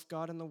oneself,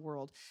 God, and the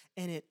world,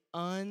 and it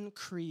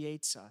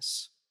uncreates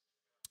us,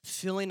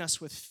 filling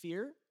us with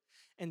fear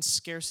and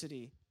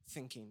scarcity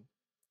thinking.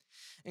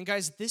 And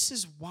guys, this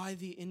is why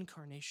the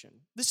incarnation.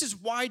 This is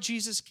why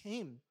Jesus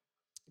came.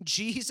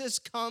 Jesus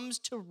comes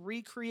to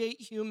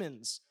recreate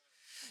humans,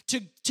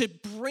 to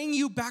bring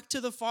you back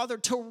to the Father,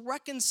 to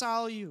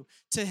reconcile you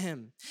to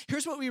him.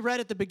 Here's what we read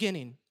at the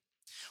beginning.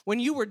 When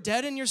you were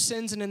dead in your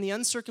sins and in the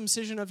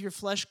uncircumcision of your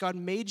flesh, God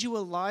made you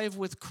alive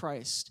with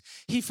Christ.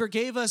 He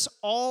forgave us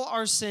all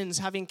our sins,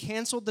 having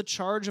canceled the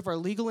charge of our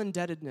legal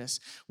indebtedness,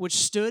 which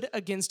stood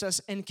against us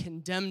and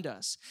condemned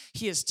us.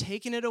 He has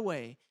taken it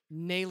away,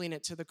 nailing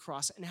it to the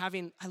cross, and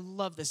having, I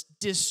love this,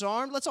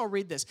 disarmed, let's all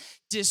read this,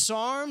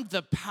 disarmed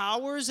the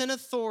powers and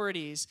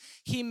authorities.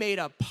 He made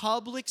a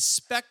public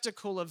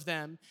spectacle of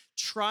them,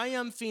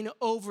 triumphing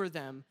over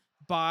them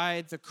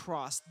by the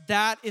cross.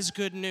 That is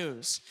good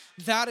news.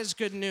 That is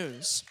good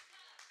news.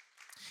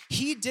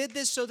 He did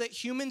this so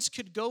that humans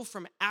could go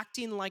from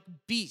acting like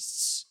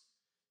beasts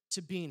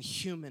to being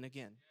human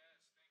again.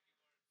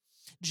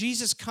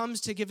 Jesus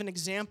comes to give an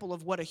example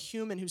of what a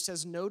human who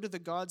says no to the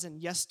gods and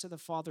yes to the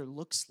Father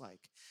looks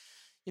like.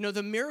 You know,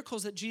 the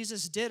miracles that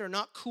Jesus did are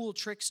not cool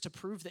tricks to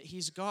prove that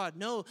he's God.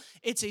 No,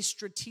 it's a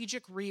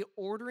strategic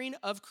reordering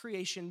of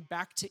creation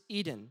back to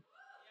Eden.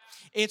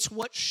 It's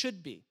what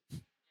should be.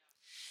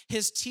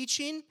 His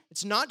teaching,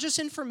 it's not just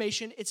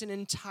information, it's an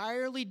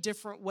entirely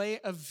different way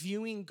of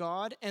viewing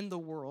God and the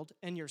world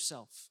and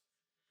yourself.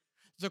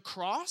 The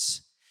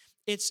cross,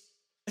 it's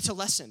a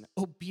lesson.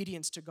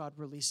 Obedience to God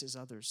releases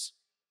others.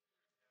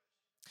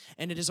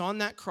 And it is on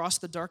that cross,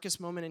 the darkest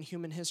moment in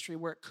human history,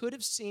 where it could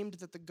have seemed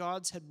that the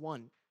gods had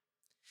won,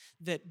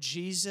 that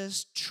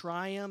Jesus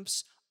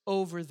triumphs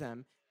over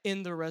them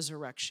in the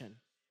resurrection.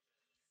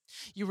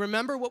 You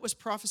remember what was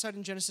prophesied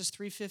in Genesis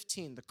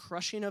 3:15, the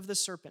crushing of the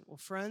serpent. Well,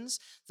 friends,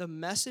 the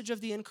message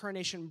of the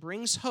incarnation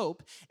brings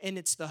hope, and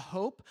it's the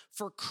hope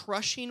for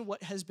crushing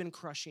what has been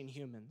crushing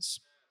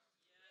humans.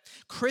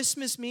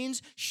 Christmas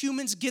means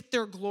humans get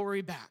their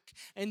glory back,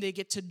 and they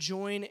get to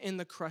join in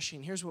the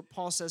crushing. Here's what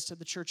Paul says to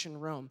the church in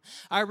Rome.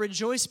 I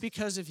rejoice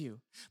because of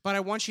you, but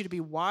I want you to be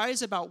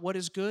wise about what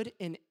is good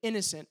and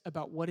innocent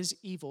about what is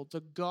evil.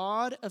 The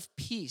God of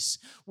peace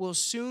will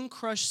soon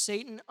crush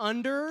Satan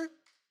under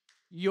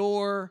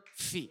your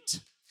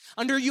feet.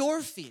 Under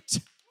your feet.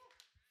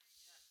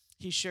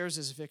 He shares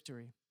his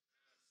victory.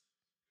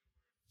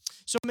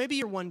 So maybe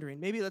you're wondering,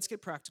 maybe let's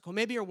get practical.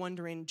 Maybe you're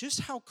wondering,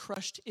 just how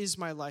crushed is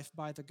my life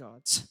by the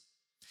gods?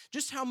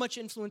 Just how much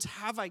influence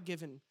have I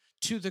given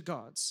to the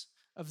gods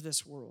of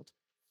this world?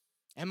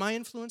 Am I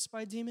influenced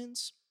by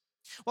demons?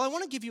 Well, I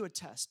want to give you a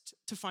test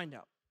to find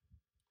out.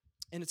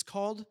 And it's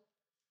called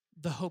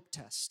the hope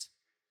test.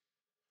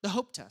 The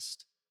hope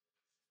test.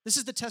 This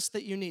is the test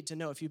that you need to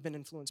know if you've been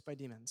influenced by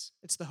demons.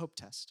 It's the hope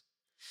test.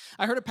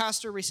 I heard a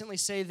pastor recently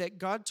say that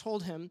God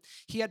told him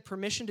he had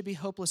permission to be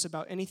hopeless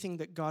about anything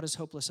that God is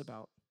hopeless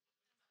about.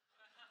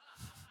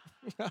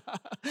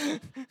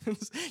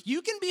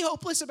 You can be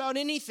hopeless about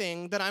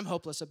anything that I'm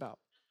hopeless about.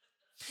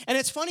 And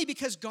it's funny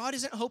because God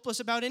isn't hopeless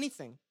about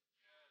anything.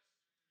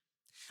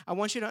 I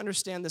want you to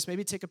understand this.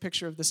 Maybe take a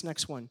picture of this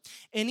next one.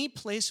 Any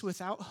place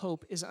without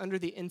hope is under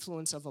the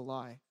influence of a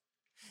lie.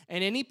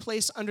 And any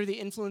place under the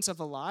influence of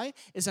a lie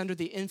is under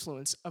the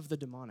influence of the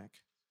demonic.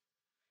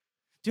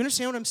 Do you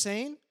understand what I'm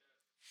saying?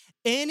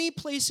 Any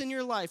place in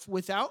your life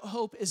without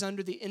hope is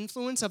under the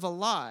influence of a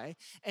lie,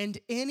 and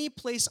any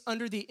place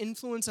under the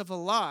influence of a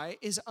lie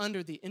is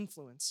under the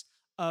influence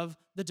of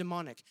the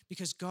demonic,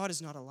 because God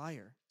is not a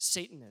liar.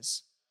 Satan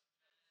is.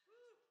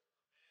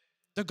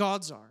 The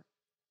gods are.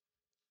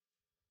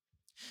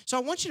 So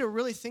I want you to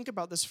really think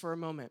about this for a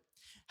moment.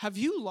 Have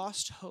you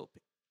lost hope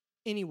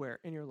anywhere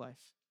in your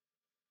life?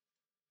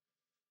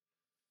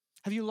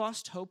 Have you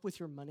lost hope with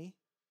your money?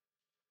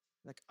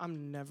 Like,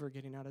 I'm never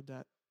getting out of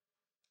debt.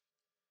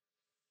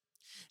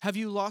 Have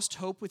you lost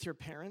hope with your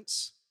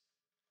parents?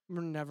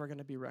 We're never going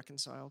to be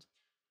reconciled.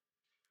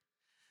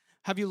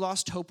 Have you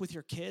lost hope with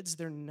your kids?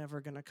 They're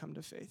never going to come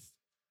to faith.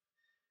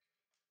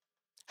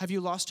 Have you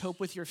lost hope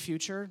with your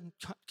future?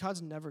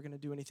 God's never going to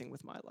do anything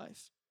with my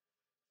life.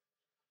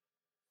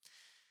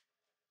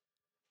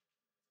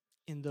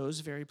 In those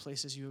very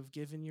places, you have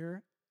given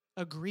your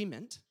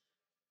agreement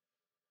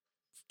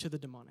to the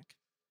demonic.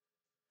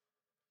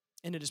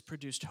 And it has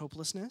produced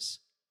hopelessness.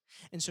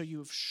 And so you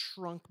have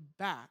shrunk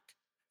back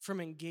from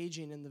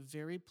engaging in the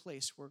very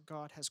place where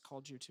God has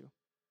called you to.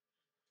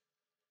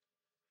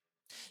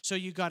 So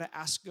you got to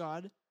ask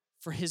God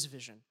for his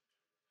vision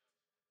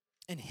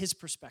and his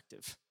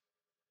perspective.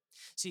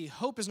 See,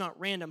 hope is not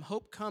random.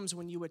 Hope comes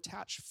when you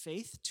attach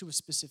faith to a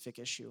specific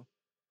issue.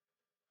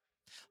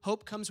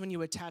 Hope comes when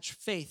you attach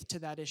faith to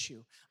that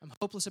issue. I'm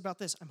hopeless about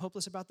this. I'm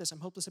hopeless about this. I'm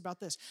hopeless about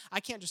this. I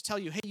can't just tell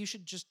you, hey, you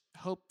should just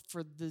hope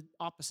for the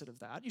opposite of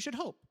that. You should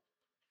hope.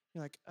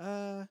 You're like,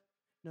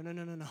 No, no,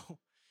 no, no, no.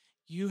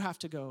 You have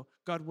to go,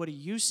 God, what do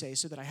you say,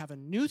 so that I have a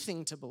new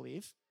thing to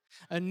believe,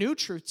 a new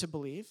truth to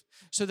believe,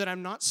 so that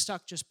I'm not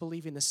stuck just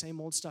believing the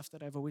same old stuff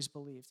that I've always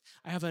believed.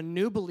 I have a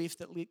new belief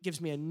that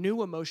gives me a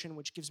new emotion,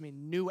 which gives me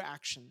new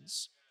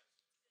actions.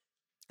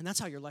 And that's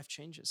how your life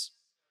changes.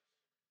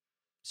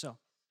 So,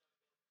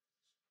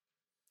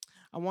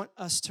 I want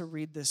us to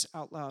read this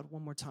out loud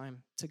one more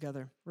time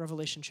together.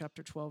 Revelation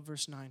chapter 12,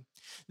 verse 9.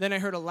 Then I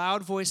heard a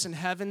loud voice in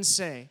heaven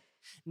say,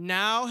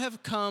 now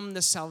have come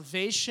the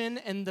salvation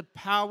and the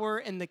power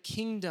and the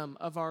kingdom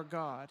of our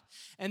God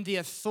and the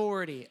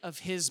authority of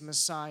his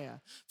Messiah.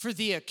 For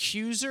the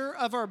accuser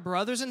of our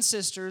brothers and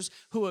sisters,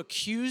 who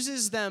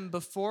accuses them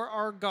before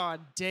our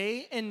God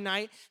day and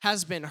night,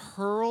 has been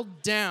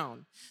hurled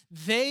down.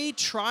 They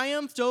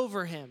triumphed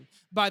over him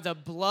by the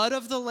blood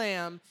of the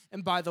Lamb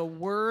and by the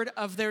word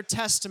of their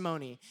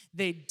testimony.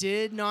 They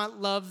did not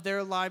love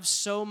their lives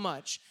so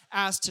much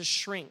as to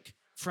shrink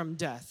from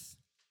death.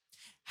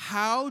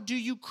 How do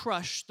you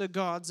crush the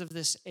gods of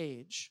this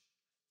age?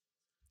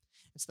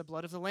 It's the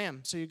blood of the Lamb.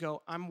 So you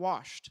go, I'm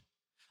washed.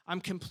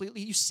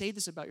 You say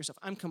this about yourself,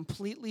 I'm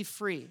completely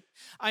free.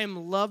 I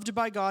am loved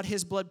by God.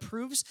 His blood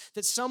proves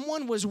that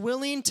someone was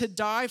willing to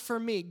die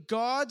for me.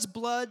 God's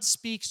blood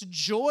speaks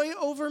joy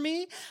over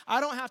me.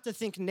 I don't have to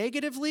think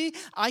negatively.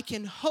 I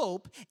can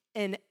hope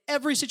in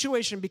every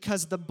situation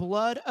because the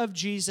blood of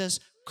Jesus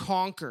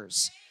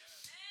conquers.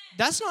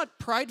 That's not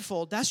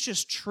prideful. That's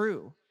just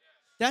true.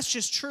 That's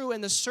just true.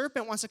 And the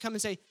serpent wants to come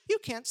and say, you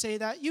can't say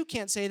that. You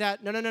can't say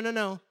that. No, no, no, no,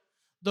 no.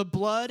 The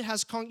blood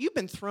has conquered. You've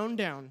been thrown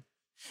down.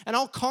 And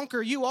I'll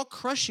conquer you. I'll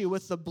crush you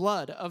with the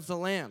blood of the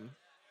Lamb.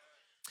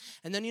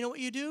 And then you know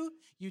what you do?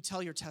 You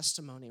tell your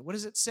testimony. What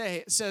does it say?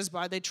 It says,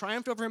 they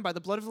triumphed over him by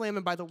the blood of the Lamb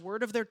and by the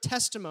word of their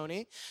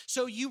testimony.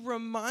 So you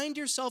remind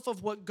yourself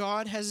of what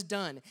God has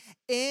done.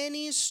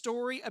 Any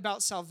story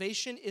about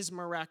salvation is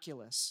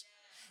miraculous.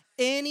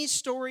 Any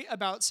story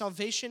about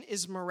salvation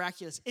is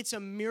miraculous. It's a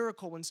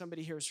miracle when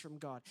somebody hears from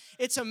God.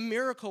 It's a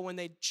miracle when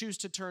they choose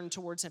to turn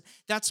towards him.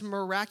 That's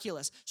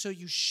miraculous. So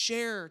you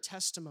share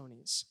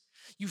testimonies.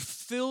 You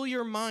fill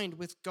your mind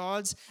with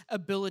God's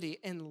ability,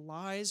 and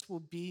lies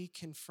will be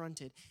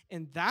confronted.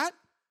 And that,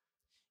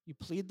 you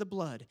plead the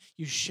blood.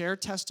 You share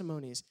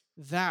testimonies.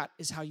 That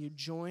is how you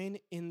join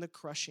in the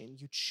crushing.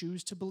 You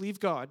choose to believe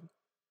God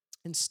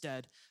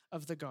instead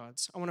of the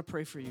gods. I want to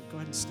pray for you. Go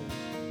ahead and stand.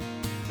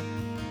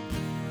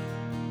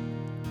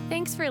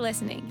 Thanks for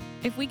listening.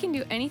 If we can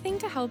do anything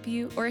to help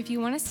you, or if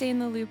you want to stay in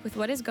the loop with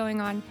what is going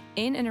on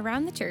in and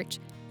around the church,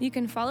 you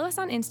can follow us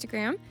on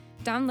Instagram,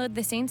 download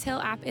the Saints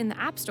Hill app in the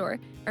App Store,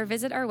 or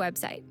visit our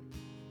website.